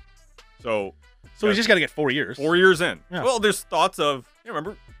 So he's just got to get 4 years. 4 years in. Yeah. Well, there's thoughts of,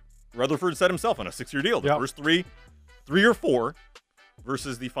 remember, Rutherford said himself on a 6-year deal. The Yep. first three or four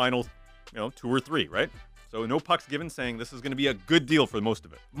versus the final, 2 or 3, right? So no pucks given, saying this is going to be a good deal for most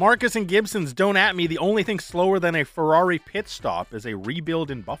of it. Marcus and Gibson's don't at me. The only thing slower than a Ferrari pit stop is a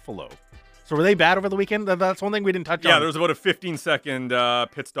rebuild in Buffalo. So were they bad over the weekend? That's one thing we didn't touch on. Yeah, there was about a 15-second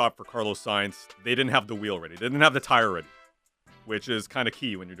pit stop for Carlos Sainz. They didn't have the wheel ready. They didn't have the tire ready, which is kind of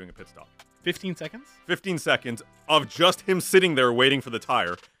key when you're doing a pit stop. 15 seconds? 15 seconds of just him sitting there waiting for the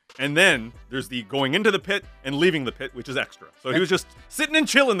tire. And then there's the going into the pit and leaving the pit, which is extra. So he was just sitting and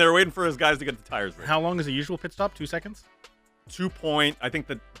chilling there waiting for his guys to get the tires ready. How long is the usual pit stop? 2 seconds? I think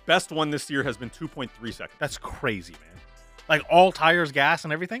the best one this year has been 2.3 seconds. That's crazy, man. Like all tires, gas,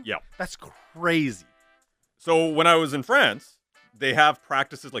 and everything? Yeah. That's crazy. So when I was in France, they have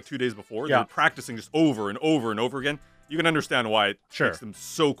practices like 2 days before. Yeah. They're practicing just over and over and over again. You can understand why it Sure. takes them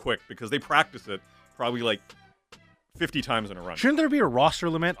so quick because they practice it probably like 50 times in a run. Shouldn't there be a roster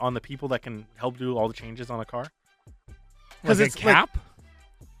limit on the people that can help do all the changes on a car? Like a it's cap?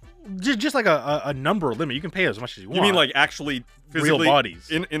 Just like a number limit. You can pay as much as you want. You mean like actually physically bodies.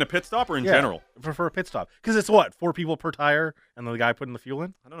 in a pit stop or in Yeah, general? for a pit stop? Because it's what, 4 people per tire, and then the guy putting the fuel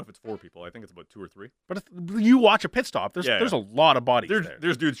in. I don't know if it's 4 people. I think it's about 2 or 3. But if you watch a pit stop, there's Yeah, there's yeah. a lot of bodies there.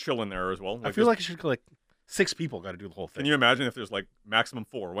 There's dudes chilling there as well. I feel like it should go like 6 people got to do the whole thing. Can you imagine if there's like maximum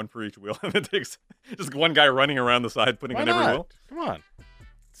 4, 1 for each wheel, and it takes just one guy running around the side putting Why on every not? wheel? Come on,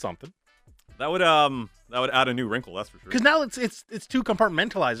 something. That would add a new wrinkle, that's for sure. Because now it's too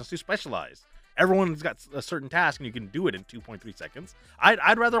compartmentalized. It's too specialized. Everyone's got a certain task, and you can do it in 2.3 seconds.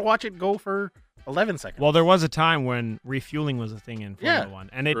 I'd rather watch it go for 11 seconds. Well, there was a time when refueling was a thing in Formula Yeah. 1,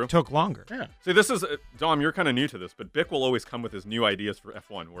 and it True. took longer. Yeah. See, this is Dom. You're kind of new to this, but Bick will always come with his new ideas for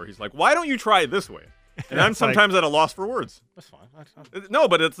F1, where he's like, "Why don't you try it this way?" And I'm It's like- sometimes at a loss for words. That's fine. No,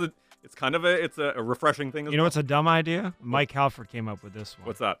 but it's kind of a refreshing thing. As You know well. what's a dumb idea? Mike Halford came up with this one.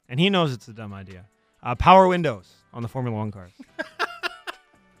 What's that? And he knows it's a dumb idea. Power windows on the Formula 1 cars.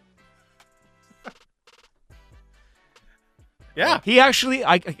 Yeah. He actually,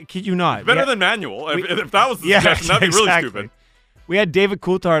 I kid you not. Better Yeah. than manual. If that was the Yeah, suggestion, that'd be really exactly. stupid. We had David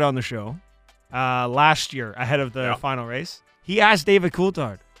Coulthard on the show last year ahead of the Yeah. final race. He asked David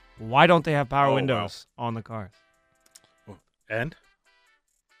Coulthard, why don't they have power Oh, windows on the cars? And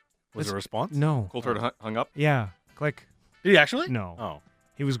was there a response? No. Coulthard hung up. Yeah. Click. Did he actually? No. Oh.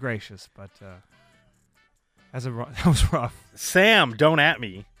 He was gracious, but that was rough. Sam, don't at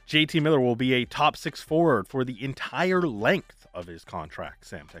me. JT Miller will be a top 6 forward for the entire length of his contract.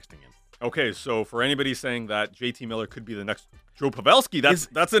 Sam texting in. Okay, so for anybody saying that JT Miller could be the next Joe Pavelski,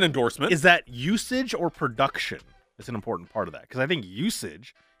 that's an endorsement. Is that usage or production? That's an important part of that. Because I think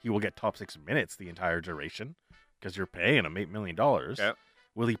usage, he will get top 6 minutes the entire duration because you're paying him $8 million. Okay.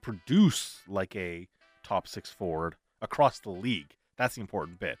 Will he produce like a top 6 forward across the league? That's the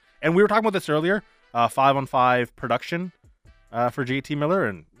important bit. And we were talking about this earlier, 5-on-5 production for JT Miller,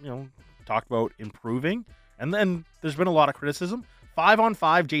 and talked about improving. And then there's been a lot of criticism.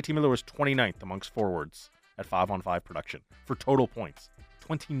 5-on-5, JT Miller was 29th amongst forwards at 5-on-5 production for total points.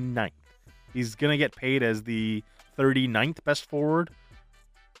 29th. He's going to get paid as the 39th best forward,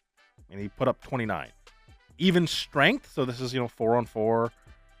 and he put up 29. Even strength, so this is 4-on-4,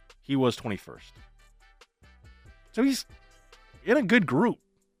 he was 21st. So he's in a good group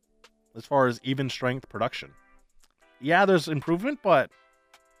as far as even strength production. Yeah, there's improvement, but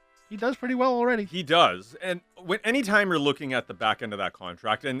he does pretty well already. He does. And anytime you're looking at the back end of that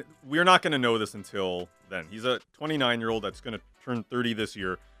contract, and we're not going to know this until then. He's a 29-year-old that's going to turn 30 this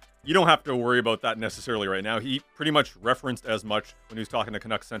year. You don't have to worry about that necessarily right now. He pretty much referenced as much when he was talking to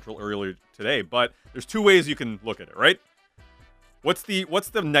Canucks Central earlier today. But there's 2 ways you can look at it, right? What's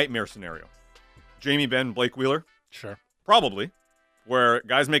the nightmare scenario? Jamie Benn, Blake Wheeler? Sure. Probably. Where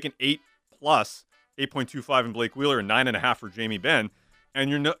guys making 8+, 8.25 in Blake Wheeler and 9.5 for Jamie Benn,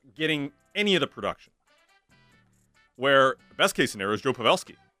 and you're not getting any of the production. Where best case scenario is Joe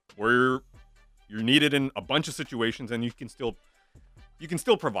Pavelski, where you're needed in a bunch of situations and you can still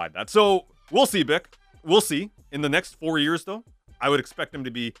provide that. So we'll see, Bick. We'll see. In the next 4 years, though, I would expect him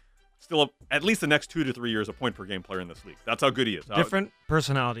to be still at least the next 2 to 3 years a point per game player in this league. That's how good he is. Different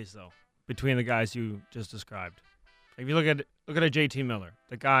personalities, though, between the guys you just described. If you look at a JT Miller,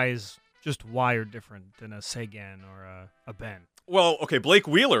 the guy is just wired different than a Sagan or a Ben. Well, okay, Blake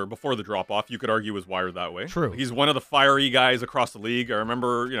Wheeler, before the drop-off, you could argue was wired that way. True. He's one of the fiery guys across the league. I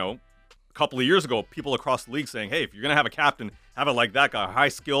remember, a couple of years ago, people across the league saying, hey, if you're going to have a captain, have it like that guy, high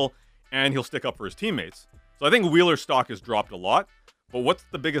skill, and he'll stick up for his teammates. So I think Wheeler's stock has dropped a lot. But what's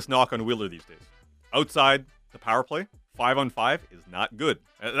the biggest knock on Wheeler these days? Outside the power play, 5-on-5 is not good.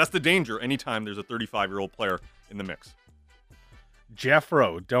 That's the danger anytime there's a 35-year-old player in the mix.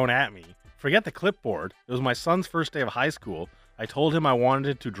 Jeffro, don't at me. Forget the clipboard. It was my son's first day of high school. I told him I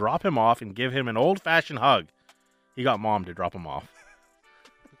wanted to drop him off and give him an old-fashioned hug. He got mom to drop him off.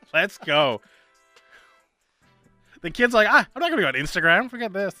 Let's go. The kid's like, I'm not going to go on Instagram.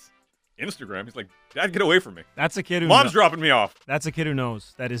 Forget this. Instagram? He's like, Dad, get away from me. That's a kid who Mom's dropping me off. That's a kid who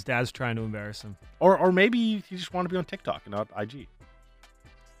knows that his dad's trying to embarrass him. Or maybe he just wanted to be on TikTok and not IG.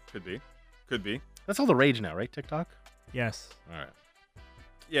 Could be. Could be. That's all the rage now, right? TikTok? Yes. All right.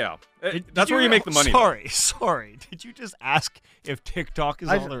 Yeah. Did That's where you make the money. Sorry. Did you just ask if TikTok is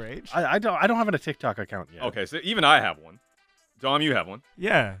all the rage? I don't have a TikTok account yet. Okay, so even I have one. Dom, you have one.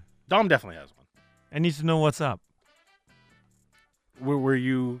 Yeah. Dom definitely has one. I need to know what's up. Were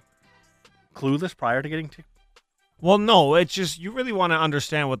you clueless prior to getting TikTok? Well, no, it's just you really want to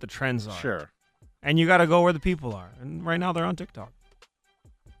understand what the trends are. Sure. And you got to go where the people are. And right now they're on TikTok.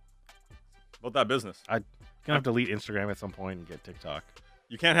 About that business. I'm going to have to delete Instagram at some point and get TikTok.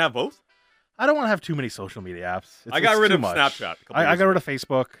 You can't have both? I don't want to have too many social media apps. I got rid too of much. Snapchat. I got rid of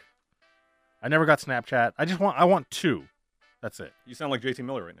Facebook. I never got Snapchat. I want two. That's it. You sound like JT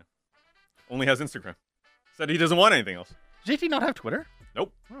Miller right now. Only has Instagram. Said he doesn't want anything else. JT not have Twitter?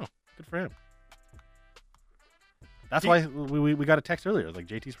 Nope. Oh, good for him. That's why we got a text earlier. Like,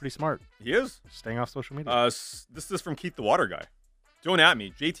 JT's pretty smart. He is. Staying off social media. This is from Keith the Water Guy. Don't at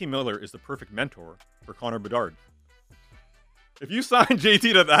me. JT Miller is the perfect mentor for Connor Bedard. If you sign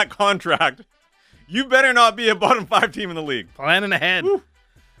JT to that contract, you better not be a bottom 5 team in the league. Planning ahead.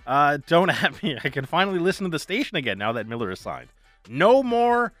 Don't at me. I can finally listen to the station again now that Miller is signed. No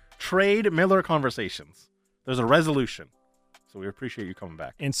more trade Miller conversations. There's a resolution. So we appreciate you coming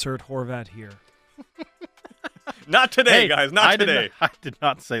back. Insert Horvat here. Not today, Hey, guys. Not today. I did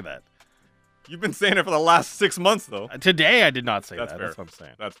not say that. You've been saying it for the last 6 months, though. Today I did not say That's that. fair. That's what I'm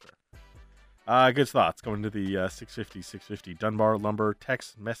saying. That's fair. Good thoughts going to the 650 Dunbar Lumber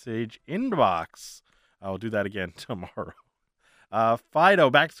text message inbox. I'll do that again tomorrow. Fido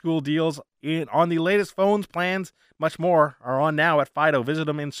back-to-school deals on the latest phones, plans, much more are on now at Fido. Visit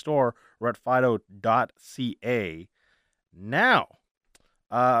them in store or at fido.ca. Now,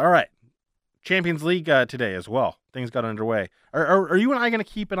 all right, Champions League today as well. Things got underway. Are you and I going to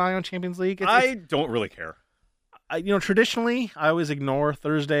keep an eye on Champions League? I don't really care. Traditionally, I always ignore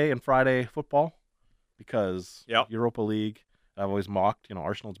Thursday and Friday football because Yep. Europa League, I've always mocked.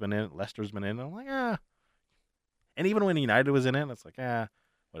 Arsenal's been in it, Leicester's been in it. I'm like, And even when United was in it, it's like,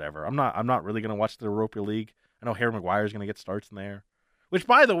 whatever. I'm not really going to watch the Europa League. I know Harry Maguire's going to get starts in there. Which,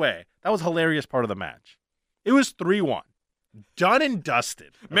 by the way, that was a hilarious part of the match. It was 3-1. Done and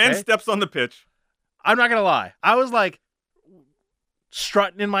dusted. Okay? Man steps on the pitch. I'm not going to lie. I was like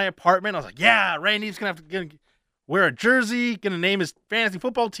strutting in my apartment. I was like, yeah, Randy's going to have to wear a jersey, going to name his fantasy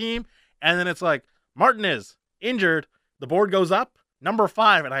football team. And then it's like, Martinez, injured. The board goes up, number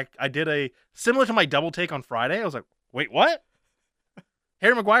 5. And I did a, similar to my double take on Friday. I was like, wait, what?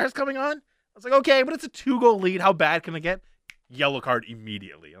 Harry Maguire's coming on? I was like, okay, but it's a 2-goal lead. How bad can it get? Yellow card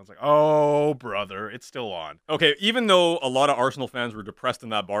immediately. I was like, oh, brother, it's still on. Okay, even though a lot of Arsenal fans were depressed in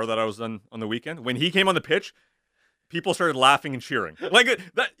that bar that I was in on the weekend, when he came on the pitch, people started laughing and cheering. Like,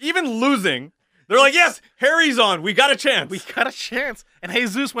 even losing, they're like, yes, Harry's on. We got a chance. We got a chance. And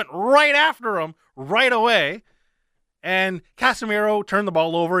Jesus went right after him right away. And Casemiro turned the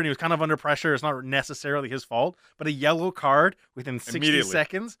ball over, and he was kind of under pressure. It's not necessarily his fault, but a yellow card within 60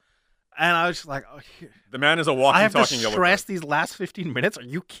 seconds. And I was just like, the man is a walking, I have to talking yellow card. stress these last 15 minutes. Are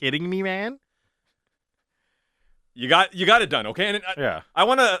you kidding me, man? You got it done, okay? And Yeah. I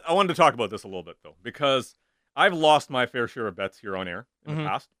wanted to talk about this a little bit though, because I've lost my fair share of bets here on air in the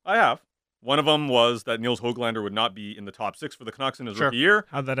past. I have. One of them was that Niels Höglander would not be in the top 6 for the Canucks in his rookie year.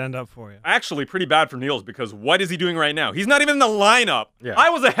 How'd that end up for you? Actually, pretty bad for Niels, because what is he doing right now? He's not even in the lineup. Yeah. I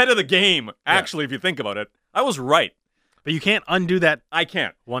was ahead of the game, actually, if you think about it. I was right. But you can't undo that I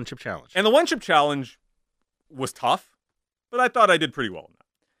can't. one-chip challenge. And the one-chip challenge was tough, but I thought I did pretty well in that.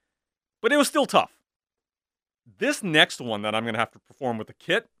 But it was still tough. This next one that I'm going to have to perform with the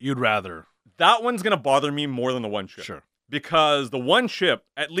kit, You'd rather. that one's going to bother me more than the one chip. Sure. Because the one chip,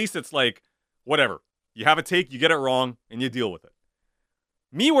 at least it's like, whatever. You have a take, you get it wrong, and you deal with it.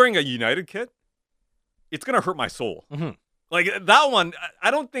 Me wearing a United kit, it's going to hurt my soul. Mhm. Like, that one,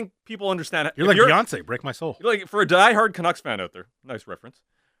 I don't think people understand. You're like Beyonce, Break My Soul. Like, for a diehard Canucks fan out there, nice reference.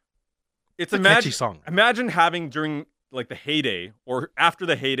 It's a catchy song. Imagine having during like the heyday or after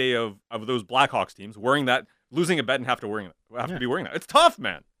the heyday of those Blackhawks teams wearing that, losing a bet and have to be wearing that. It's tough,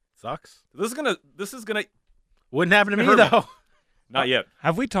 man. Sucks. This is gonna Wouldn't happen to me, hurt me. though. Not yet.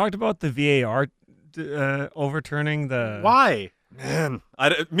 Have we talked about the VAR overturning the? Why? Man,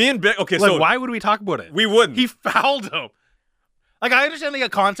 me and Bick. Okay, Like, so why would we talk about it? we wouldn't. He fouled him. Like, I understand the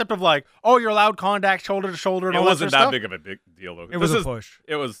concept of like, oh, you're allowed contact shoulder to shoulder and it all wasn't that that sort of big of a big deal though. It was This a push.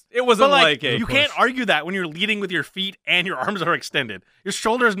 It wasn't stuff. But like, like, a you can't argue that when you're leading with your feet and your arms are extended. Your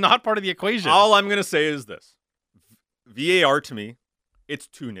shoulder is not part of the equation. All I'm gonna say is this: VAR to me, it's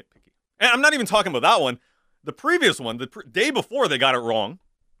too nitpicky. And I'm not even talking about that one. The previous one, day before, they got it wrong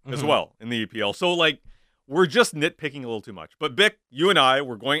as Mhm. well in the EPL. So like, we're just nitpicking a little too much. But Bick, you and I,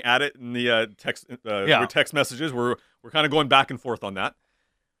 we're going at it in the text messages. We're kind of going back and forth on that.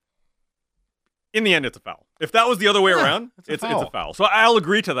 In the end, it's a foul. If that was the other way Yeah, around, it's a it's foul. a foul. So I'll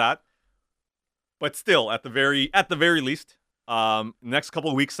agree to that. But still, at the very least, next couple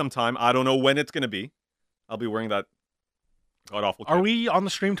of weeks sometime, I don't know when it's going to be. I'll be wearing that god awful. Are we on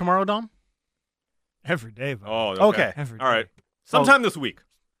the stream tomorrow, Dom? Every day, buddy. Oh, Okay. Every day. All right. Sometime this week.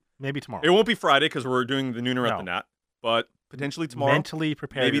 Maybe tomorrow. It won't be Friday because we're doing the nooner at the No. Nat, but potentially tomorrow. Mentally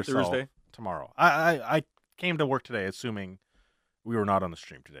prepare maybe yourself Thursday. tomorrow. I came to work today assuming we were not on the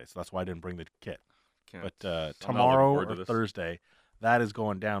stream today, so that's why I didn't bring the kit. Can't But somehow look tomorrow forward to or this. Thursday, that is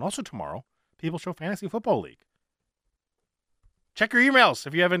going down. Also tomorrow, People Show Fantasy Football League. Check your emails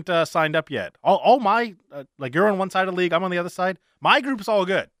if you haven't signed up yet. All my like you're on one side of the league, I'm on the other side. My group's all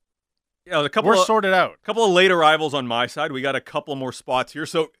good. Yeah, a couple We're of, sorted out. couple of late arrivals on my side. We got a couple more spots here.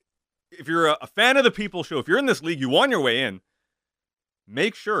 So if you're a fan of the People Show, if you're in this league, you want your way in,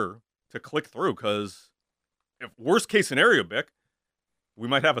 make sure to click through because if worst case scenario, Bick, we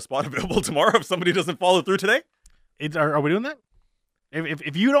might have a spot available tomorrow if somebody doesn't follow through today. Are we doing that?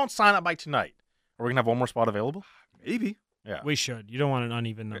 If you don't sign up by tonight, are we gonna have one more spot available? Maybe. Yeah. We should. You don't want an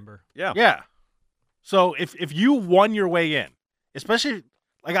uneven number. Yeah. Yeah. So if you won your way in, especially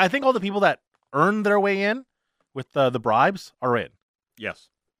like I think all the people that earned their way in with the bribes are in. Yes.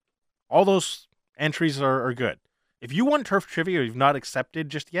 All those entries are good. If you won Turf Trivia or you've not accepted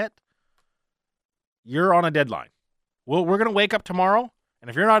just yet, you're on a deadline. We're gonna wake up tomorrow, and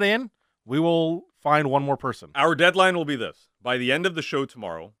if you're not in, we will find one more person. Our deadline will be this. By the end of the show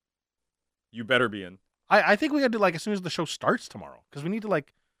tomorrow, you better be in. I think we gotta do like as soon as the show starts tomorrow because we need to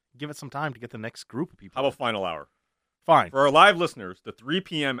like give it some time to get the next group of people. How about final hour? Fine. For our live listeners, the 3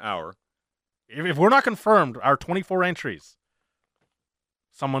 p.m. hour. If we're not confirmed, our 24 entries,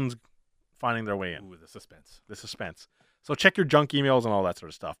 someone's finding their way in. Ooh, the suspense. The suspense. So check your junk emails and all that sort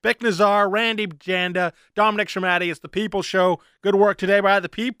of stuff. Bick Nazar, Randy Janda, Dominic Shermatti. It's the People Show. Good work today by the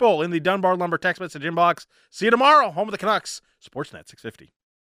people in the Dunbar Lumber text message inbox. See you tomorrow. Home of the Canucks. Sportsnet 650.